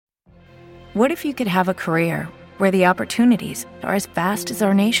What if you could have a career where the opportunities are as vast as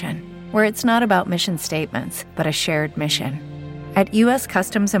our nation, where it's not about mission statements, but a shared mission? At U.S.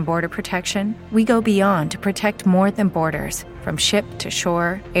 Customs and Border Protection, we go beyond to protect more than borders. From ship to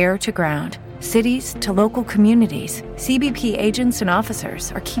shore, air to ground, cities to local communities, CBP agents and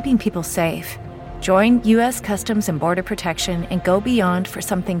officers are keeping people safe. Join U.S. Customs and Border Protection and go beyond for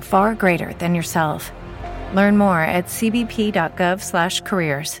something far greater than yourself. Learn more at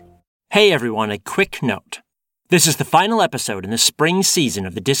cbp.gov/careers. Hey everyone, a quick note. This is the final episode in the spring season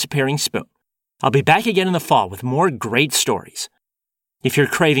of The Disappearing Spoon. I'll be back again in the fall with more great stories. If you're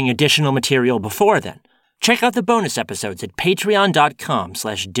craving additional material before then, check out the bonus episodes at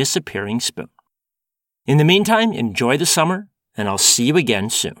patreon.com/disappearingspoon. In the meantime, enjoy the summer, and I'll see you again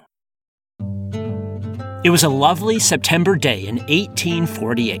soon. It was a lovely September day in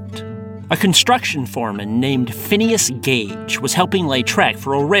 1848. A construction foreman named Phineas Gage was helping lay track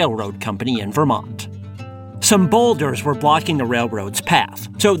for a railroad company in Vermont. Some boulders were blocking the railroad's path,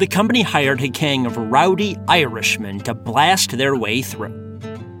 so the company hired a gang of rowdy Irishmen to blast their way through.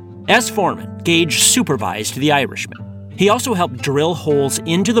 As foreman, Gage supervised the Irishmen. He also helped drill holes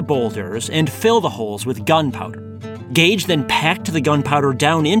into the boulders and fill the holes with gunpowder. Gage then packed the gunpowder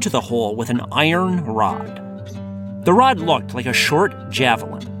down into the hole with an iron rod. The rod looked like a short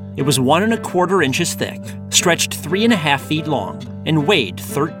javelin. It was 1 1/4 inches thick, stretched 3.5 feet long, and weighed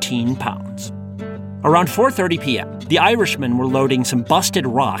 13 pounds. Around 4:30 p.m., the Irishmen were loading some busted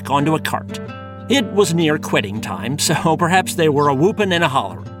rock onto a cart. It was near quitting time, so perhaps they were a whoopin' and a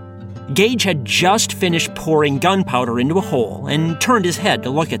hollerin'. Gage had just finished pouring gunpowder into a hole and turned his head to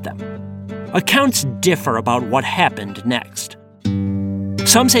look at them. Accounts differ about what happened next.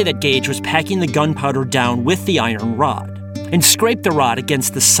 Some say that Gage was packing the gunpowder down with the iron rod and scraped the rod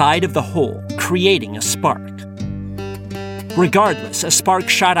against the side of the hole, creating a spark. Regardless, a spark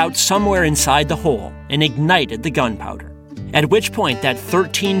shot out somewhere inside the hole and ignited the gunpowder, at which point that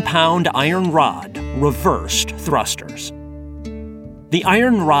 13-pound iron rod reversed thrusters. The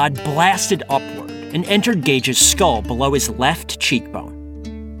iron rod blasted upward and entered Gage's skull below his left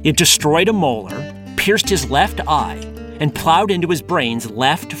cheekbone. It destroyed a molar, pierced his left eye, and plowed into his brain's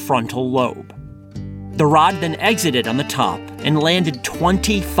left frontal lobe. The rod then exited on the top and landed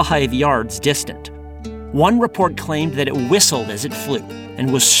 25 yards distant. One report claimed that it whistled as it flew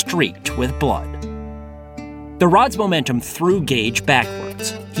and was streaked with blood. The rod's momentum threw Gage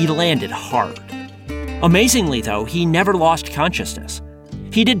backwards. He landed hard. Amazingly, though, he never lost consciousness.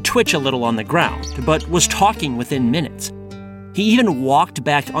 He did twitch a little on the ground, but was talking within minutes. He even walked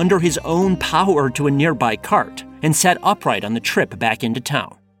back under his own power to a nearby cart and sat upright on the trip back into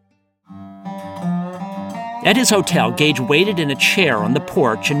town. At his hotel, Gage waited in a chair on the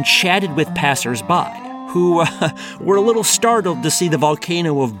porch and chatted with passers-by, who were a little startled to see the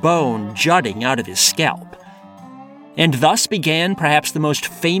volcano of bone jutting out of his scalp. And thus began perhaps the most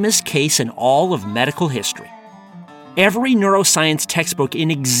famous case in all of medical history. Every neuroscience textbook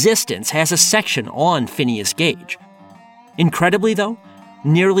in existence has a section on Phineas Gage. Incredibly, though,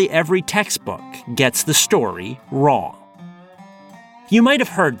 nearly every textbook gets the story wrong. You might have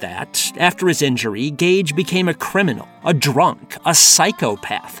heard that, after his injury, Gage became a criminal, a drunk, a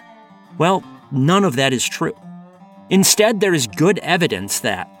psychopath. Well, none of that is true. Instead, there is good evidence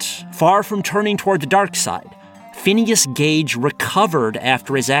that, far from turning toward the dark side, Phineas Gage recovered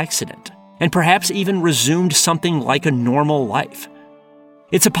after his accident, and perhaps even resumed something like a normal life.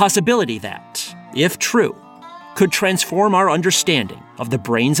 It's a possibility that, if true, could transform our understanding of the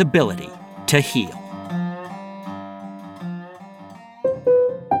brain's ability to heal.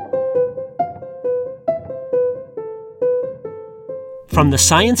 From the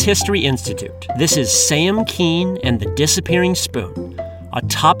Science History Institute, this is Sam Keene and the Disappearing Spoon, a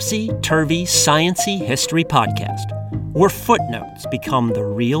topsy-turvy, science-y history podcast, where footnotes become the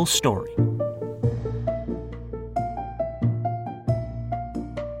real story.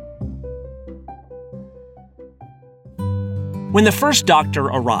 When the first doctor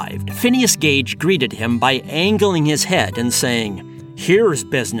arrived, Phineas Gage greeted him by angling his head and saying, "Here's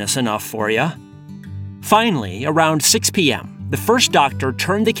business enough for ya." Finally, around 6 p.m., the first doctor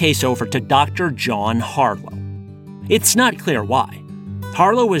turned the case over to Dr. John Harlow. It's not clear why.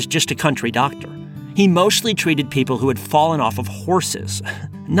 Harlow was just a country doctor. He mostly treated people who had fallen off of horses,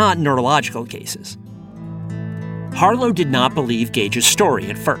 not neurological cases. Harlow did not believe Gage's story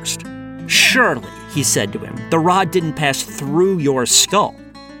at first. "Surely," he said to him, "the rod didn't pass through your skull."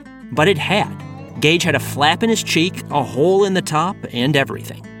 But it had. Gage had a flap in his cheek, a hole in the top, and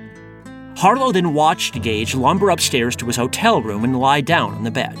everything. Harlow then watched Gage lumber upstairs to his hotel room and lie down on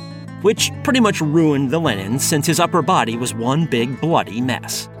the bed, which pretty much ruined the linen since his upper body was one big bloody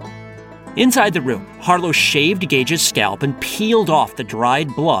mess. Inside the room, Harlow shaved Gage's scalp and peeled off the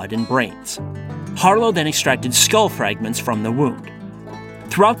dried blood and brains. Harlow then extracted skull fragments from the wound.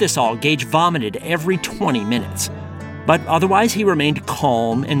 Throughout this all, Gage vomited every 20 minutes. But otherwise, he remained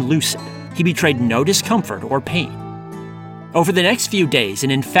calm and lucid. He betrayed no discomfort or pain. Over the next few days,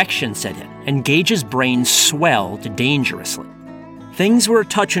 an infection set in, and Gage's brain swelled dangerously. Things were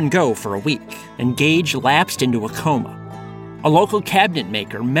touch and go for a week, and Gage lapsed into a coma. A local cabinet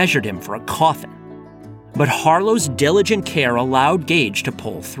maker measured him for a coffin. But Harlow's diligent care allowed Gage to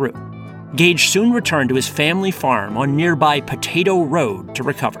pull through. Gage soon returned to his family farm on nearby Potato Road to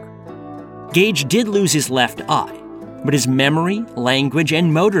recover. Gage did lose his left eye, but his memory, language,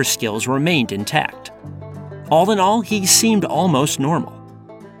 and motor skills remained intact. All in all, he seemed almost normal.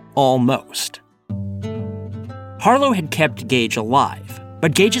 Almost. Harlow had kept Gage alive,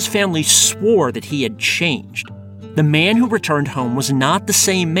 but Gage's family swore that he had changed. The man who returned home was not the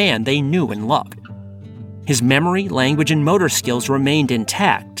same man they knew and loved. His memory, language, and motor skills remained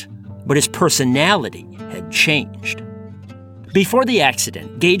intact, but his personality had changed. Before the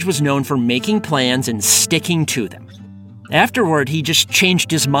accident, Gage was known for making plans and sticking to them. Afterward, he just changed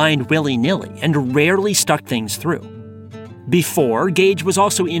his mind willy-nilly and rarely stuck things through. Before, Gage was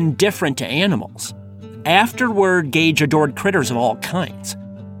also indifferent to animals. Afterward, Gage adored critters of all kinds.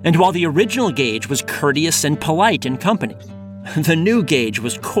 And while the original Gage was courteous and polite in company, the new Gage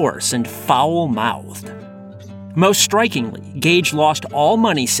was coarse and foul-mouthed. Most strikingly, Gage lost all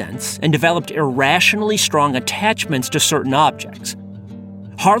money sense and developed irrationally strong attachments to certain objects.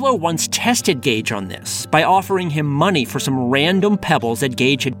 Harlow once tested Gage on this by offering him money for some random pebbles that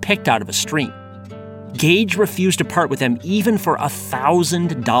Gage had picked out of a stream. Gage refused to part with them even for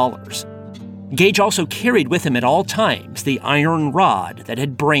 $1,000. Gage also carried with him at all times the iron rod that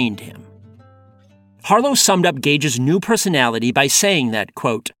had brained him. Harlow summed up Gage's new personality by saying that,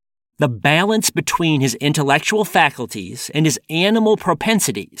 quote, "The balance between his intellectual faculties and his animal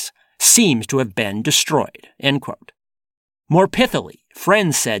propensities seems to have been destroyed," end quote. More pithily,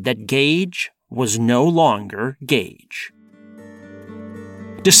 friends said that Gage was no longer Gage.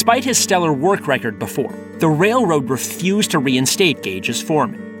 Despite his stellar work record before, the railroad refused to reinstate Gage as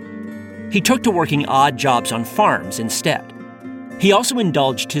foreman. He took to working odd jobs on farms instead. He also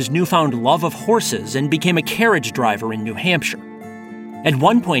indulged his newfound love of horses and became a carriage driver in New Hampshire. At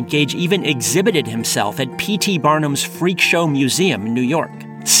one point, Gage even exhibited himself at P.T. Barnum's Freak Show Museum in New York,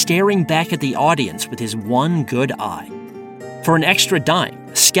 staring back at the audience with his one good eye. For an extra dime,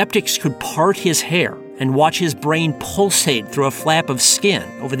 skeptics could part his hair and watch his brain pulsate through a flap of skin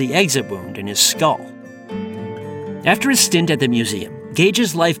over the exit wound in his skull. After his stint at the museum,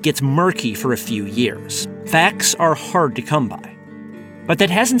 Gage's life gets murky for a few years. Facts are hard to come by. But that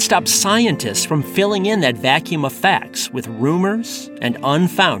hasn't stopped scientists from filling in that vacuum of facts with rumors and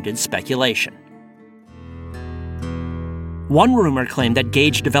unfounded speculation. One rumor claimed that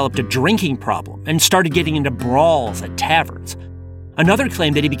Gage developed a drinking problem and started getting into brawls at taverns. Another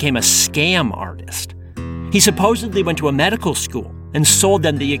claimed that he became a scam artist. He supposedly went to a medical school and sold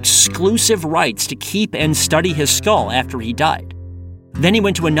them the exclusive rights to keep and study his skull after he died. Then he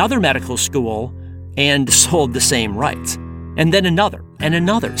went to another medical school and sold the same rights. And then another, and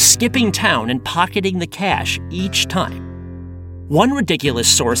another, skipping town and pocketing the cash each time. One ridiculous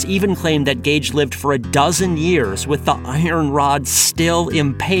source even claimed that Gage lived for 12 years with the iron rod still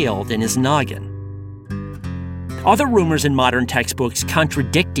impaled in his noggin. Other rumors in modern textbooks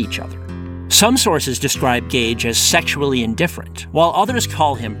contradict each other. Some sources describe Gage as sexually indifferent, while others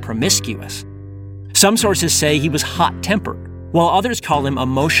call him promiscuous. Some sources say he was hot-tempered, while others call him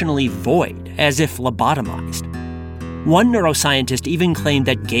emotionally void, as if lobotomized. One neuroscientist even claimed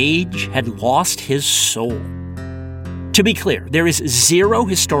that Gage had lost his soul. To be clear, there is zero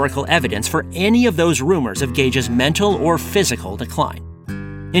historical evidence for any of those rumors of Gage's mental or physical decline.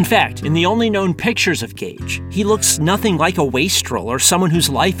 In fact, in the only known pictures of Gage, he looks nothing like a wastrel or someone whose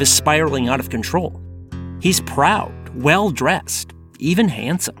life is spiraling out of control. He's proud, well-dressed, even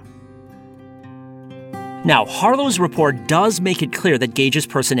handsome. Now, Harlow's report does make it clear that Gage's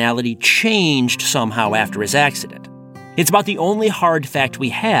personality changed somehow after his accident. It's about the only hard fact we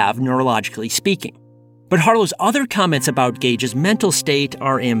have, neurologically speaking. But Harlow's other comments about Gage's mental state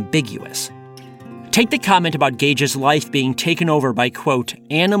are ambiguous. Take the comment about Gage's life being taken over by, quote,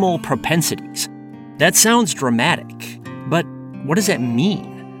 animal propensities. That sounds dramatic, but what does that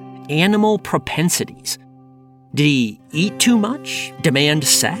mean? Animal propensities. Did he eat too much? Demand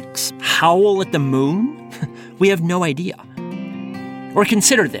sex? Howl at the moon? We have no idea. Or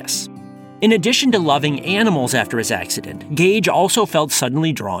consider this. In addition to loving animals after his accident, Gage also felt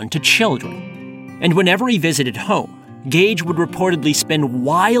suddenly drawn to children. And whenever he visited home, Gage would reportedly spin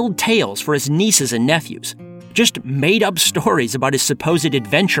wild tales for his nieces and nephews, just made-up stories about his supposed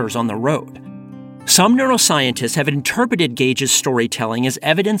adventures on the road. Some neuroscientists have interpreted Gage's storytelling as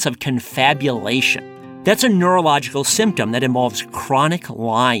evidence of confabulation. That's a neurological symptom that involves chronic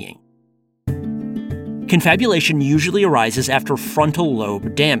lying. Confabulation usually arises after frontal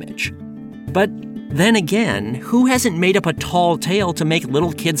lobe damage. But then again, who hasn't made up a tall tale to make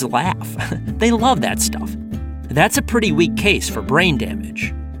little kids laugh? They love that stuff. That's a pretty weak case for brain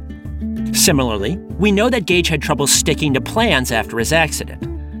damage. Similarly, we know that Gage had trouble sticking to plans after his accident.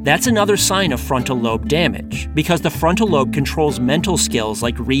 That's another sign of frontal lobe damage, because the frontal lobe controls mental skills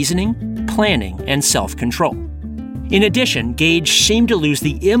like reasoning, planning, and self-control. In addition, Gage seemed to lose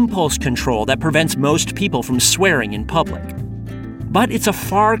the impulse control that prevents most people from swearing in public. But it's a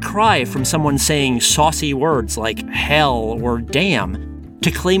far cry from someone saying saucy words like hell or damn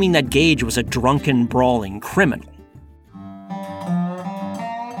to claiming that Gage was a drunken, brawling criminal.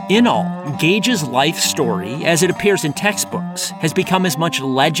 In all, Gage's life story, as it appears in textbooks, has become as much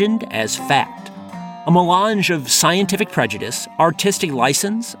legend as fact. A melange of scientific prejudice, artistic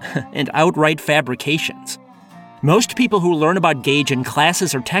license, and outright fabrications. Most people who learn about Gage in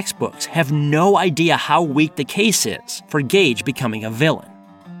classes or textbooks have no idea how weak the case is for Gage becoming a villain.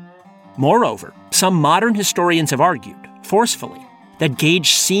 Moreover, some modern historians have argued, forcefully, that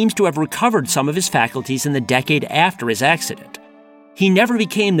Gage seems to have recovered some of his faculties in the decade after his accident. He never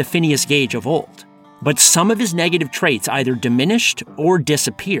became the Phineas Gage of old, but some of his negative traits either diminished or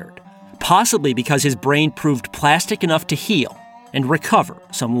disappeared, possibly because his brain proved plastic enough to heal and recover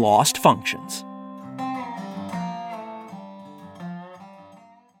some lost functions.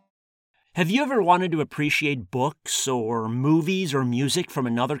 Have you ever wanted to appreciate books or movies or music from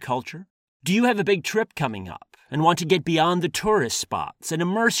another culture? Do you have a big trip coming up and want to get beyond the tourist spots and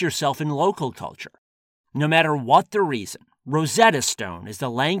immerse yourself in local culture? No matter what the reason, Rosetta Stone is the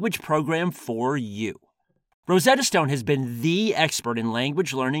language program for you. Rosetta Stone has been the expert in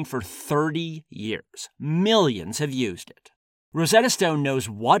language learning for 30 years. Millions have used it. Rosetta Stone knows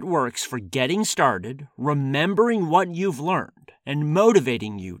what works for getting started, remembering what you've learned, and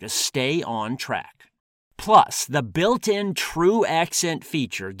motivating you to stay on track. Plus, the built-in True Accent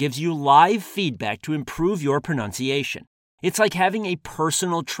feature gives you live feedback to improve your pronunciation. It's like having a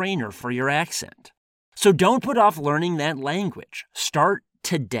personal trainer for your accent. So don't put off learning that language. Start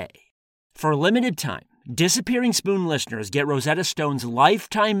today. For a limited time, Disappearing Spoon listeners get Rosetta Stone's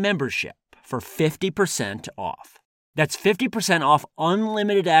lifetime membership for 50% off. That's 50% off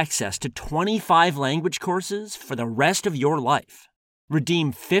unlimited access to 25 language courses for the rest of your life.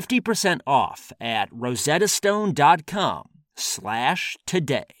 Redeem 50% off at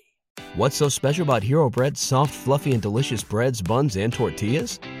rosettastone.com/today. What's so special about Hero Bread's soft, fluffy, and delicious breads, buns, and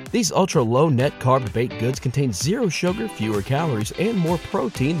tortillas? These ultra-low net-carb baked goods contain zero sugar, fewer calories, and more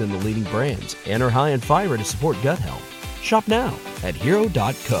protein than the leading brands, and are high in fiber to support gut health. Shop now at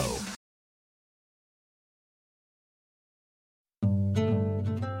hero.co.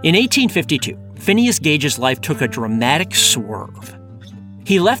 In 1852, Phineas Gage's life took a dramatic swerve.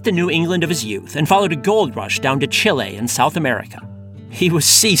 He left the New England of his youth and followed a gold rush down to Chile in South America. He was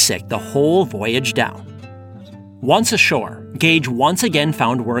seasick the whole voyage down. Once ashore, Gage once again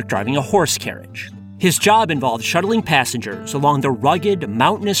found work driving a horse carriage. His job involved shuttling passengers along the rugged,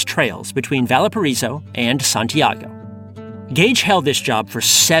 mountainous trails between Valparaiso and Santiago. Gage held this job for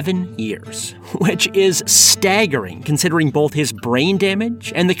 7 years, which is staggering considering both his brain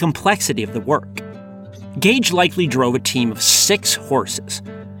damage and the complexity of the work. Gage likely drove a team of 6 horses,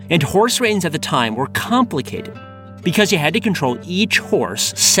 and horse reins at the time were complicated because you had to control each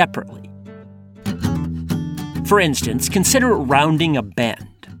horse separately. For instance, consider rounding a bend.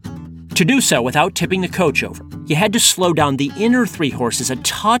 To do so without tipping the coach over, you had to slow down the inner 3 horses a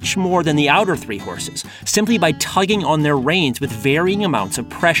touch more than the outer 3 horses, simply by tugging on their reins with varying amounts of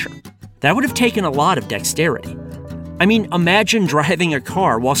pressure. That would have taken a lot of dexterity. I mean, imagine driving a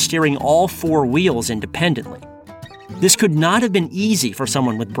car while steering all 4 wheels independently. This could not have been easy for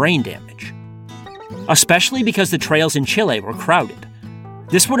someone with brain damage, especially because the trails in Chile were crowded.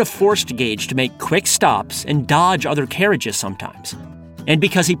 This would have forced Gage to make quick stops and dodge other carriages sometimes. And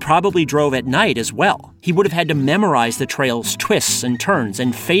because he probably drove at night as well, he would have had to memorize the trail's twists and turns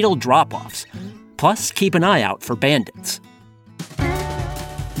and fatal drop-offs, plus keep an eye out for bandits.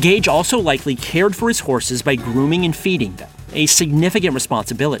 Gage also likely cared for his horses by grooming and feeding them, a significant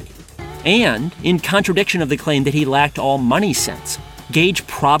responsibility. And, in contradiction of the claim that he lacked all money sense, Gage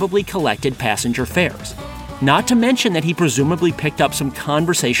probably collected passenger fares. Not to mention that he presumably picked up some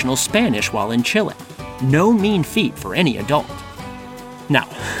conversational Spanish while in Chile. No mean feat for any adult. Now,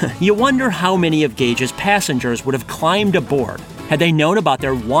 you wonder how many of Gage's passengers would have climbed aboard had they known about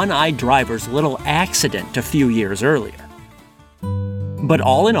their one-eyed driver's little accident a few years earlier. But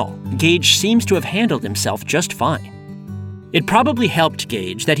all in all, Gage seems to have handled himself just fine. It probably helped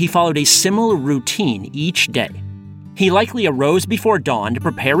Gage that he followed a similar routine each day. He likely arose before dawn to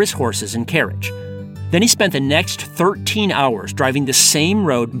prepare his horses and carriage. Then he spent the next 13 hours driving the same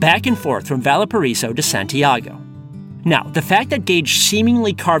road back and forth from Valparaiso to Santiago. Now, the fact that Gage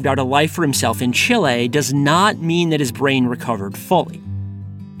seemingly carved out a life for himself in Chile does not mean that his brain recovered fully.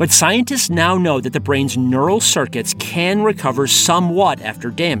 But scientists now know that the brain's neural circuits can recover somewhat after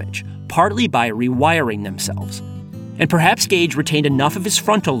damage, partly by rewiring themselves. And perhaps Gage retained enough of his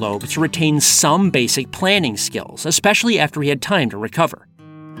frontal lobe to retain some basic planning skills, especially after he had time to recover.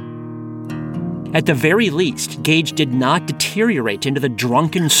 At the very least, Gage did not deteriorate into the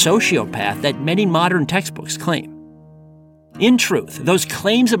drunken sociopath that many modern textbooks claim. In truth, those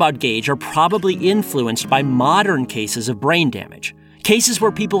claims about Gage are probably influenced by modern cases of brain damage, cases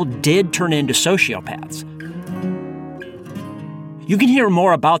where people did turn into sociopaths. You can hear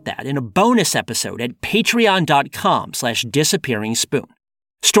more about that in a bonus episode at patreon.com/disappearingspoon.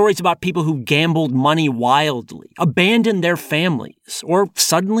 Stories about people who gambled money wildly, abandoned their families, or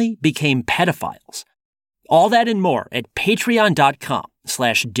suddenly became pedophiles. All that and more at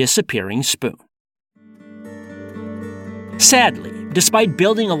patreon.com/disappearingspoon. Sadly, despite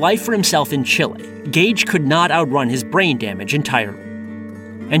building a life for himself in Chile, Gage could not outrun his brain damage entirely.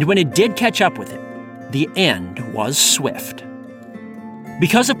 And when it did catch up with him, the end was swift.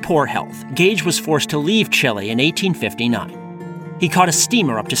 Because of poor health, Gage was forced to leave Chile in 1859. He caught a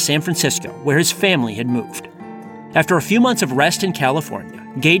steamer up to San Francisco, where his family had moved. After a few months of rest in California,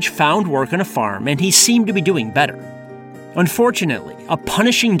 Gage found work on a farm and he seemed to be doing better. Unfortunately, a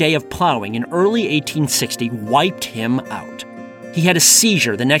punishing day of plowing in early 1860 wiped him out. He had a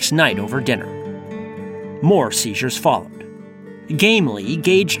seizure the next night over dinner. More seizures followed. Gamely,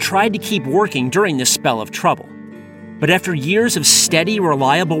 Gage tried to keep working during this spell of trouble. But after years of steady,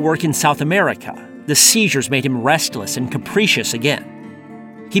 reliable work in South America, the seizures made him restless and capricious again.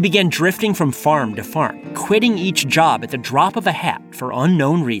 He began drifting from farm to farm, quitting each job at the drop of a hat for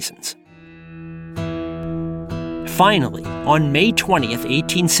unknown reasons. Finally, on May 20th,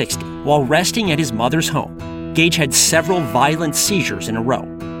 1860, while resting at his mother's home, Gage had several violent seizures in a row.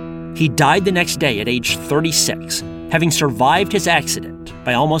 He died the next day at age 36, having survived his accident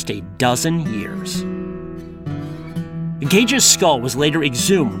by almost a dozen years. Gage's skull was later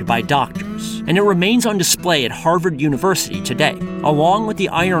exhumed by doctors, and it remains on display at Harvard University today, along with the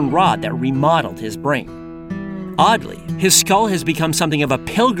iron rod that remodeled his brain. Oddly, his skull has become something of a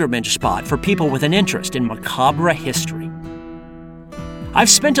pilgrimage spot for people with an interest in macabre history. I've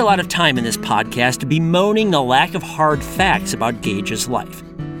spent a lot of time in this podcast bemoaning the lack of hard facts about Gage's life.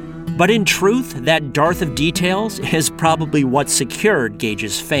 But in truth, that dearth of details is probably what secured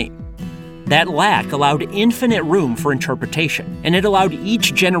Gage's fame. That lack allowed infinite room for interpretation, and it allowed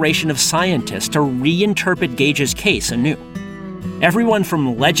each generation of scientists to reinterpret Gage's case anew. Everyone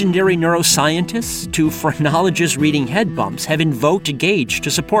from legendary neuroscientists to phrenologists reading head bumps have invoked Gage to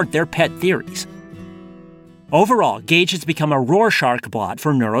support their pet theories. Overall, Gage has become a Rorschach blot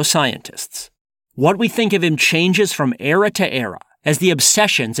for neuroscientists. What we think of him changes from era to era as the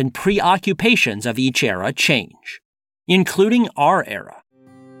obsessions and preoccupations of each era change, including our era.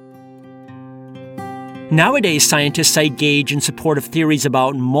 Nowadays, scientists cite Gage in support of theories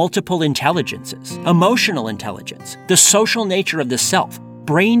about multiple intelligences, emotional intelligence, the social nature of the self,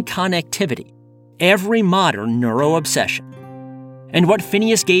 brain connectivity, every modern neuro-obsession. And what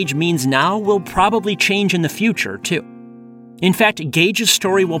Phineas Gage means now will probably change in the future, too. In fact, Gage's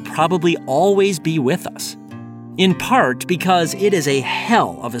story will probably always be with us, in part because it is a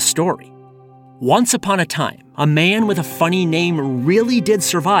hell of a story. Once upon a time, a man with a funny name really did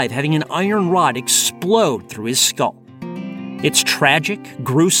survive having an iron rod explode through his skull. It's tragic,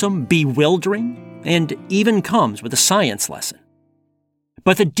 gruesome, bewildering, and even comes with a science lesson.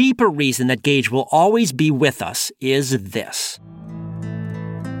 But the deeper reason that Gage will always be with us is this.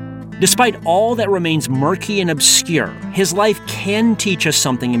 Despite all that remains murky and obscure, his life can teach us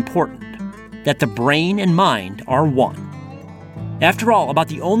something important, that the brain and mind are one. After all, about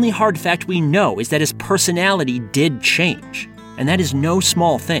the only hard fact we know is that his personality did change, and that is no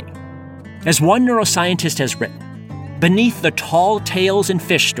small thing. As one neuroscientist has written, beneath the tall tales and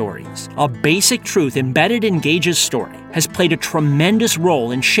fish stories, a basic truth embedded in Gage's story has played a tremendous role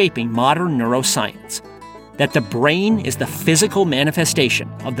in shaping modern neuroscience, that the brain is the physical manifestation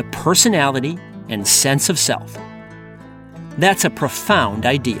of the personality and sense of self. That's a profound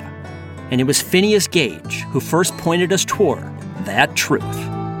idea, and it was Phineas Gage who first pointed us toward that truth.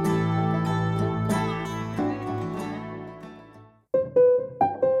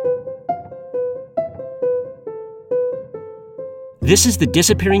 This is the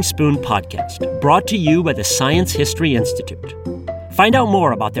Disappearing Spoon podcast, brought to you by the Science History Institute. Find out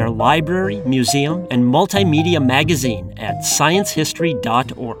more about their library, museum, and multimedia magazine at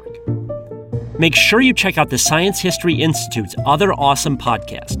sciencehistory.org. Make sure you check out the Science History Institute's other awesome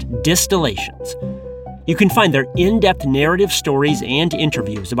podcast, Distillations. You can find their in-depth narrative stories and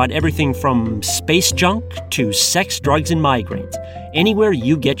interviews about everything from space junk to sex, drugs, and migraines, anywhere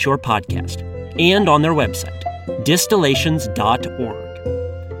you get your podcast, and on their website, distillations.org.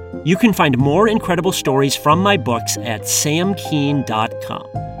 You can find more incredible stories from my books at samkeen.com.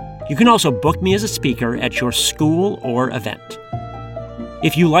 You can also book me as a speaker at your school or event.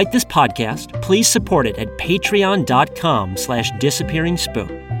 If you like this podcast, please support it at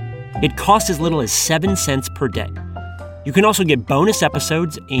patreon.com/disappearingspoon. It costs as little as 7 cents per day. You can also get bonus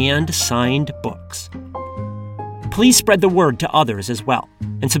episodes and signed books. Please spread the word to others as well,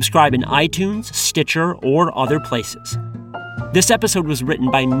 and subscribe in iTunes, Stitcher, or other places. This episode was written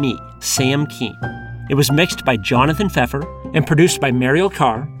by me, Sam Keen. It was mixed by Jonathan Pfeffer and produced by Mariel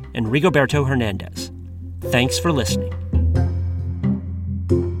Carr and Rigoberto Hernandez. Thanks for listening.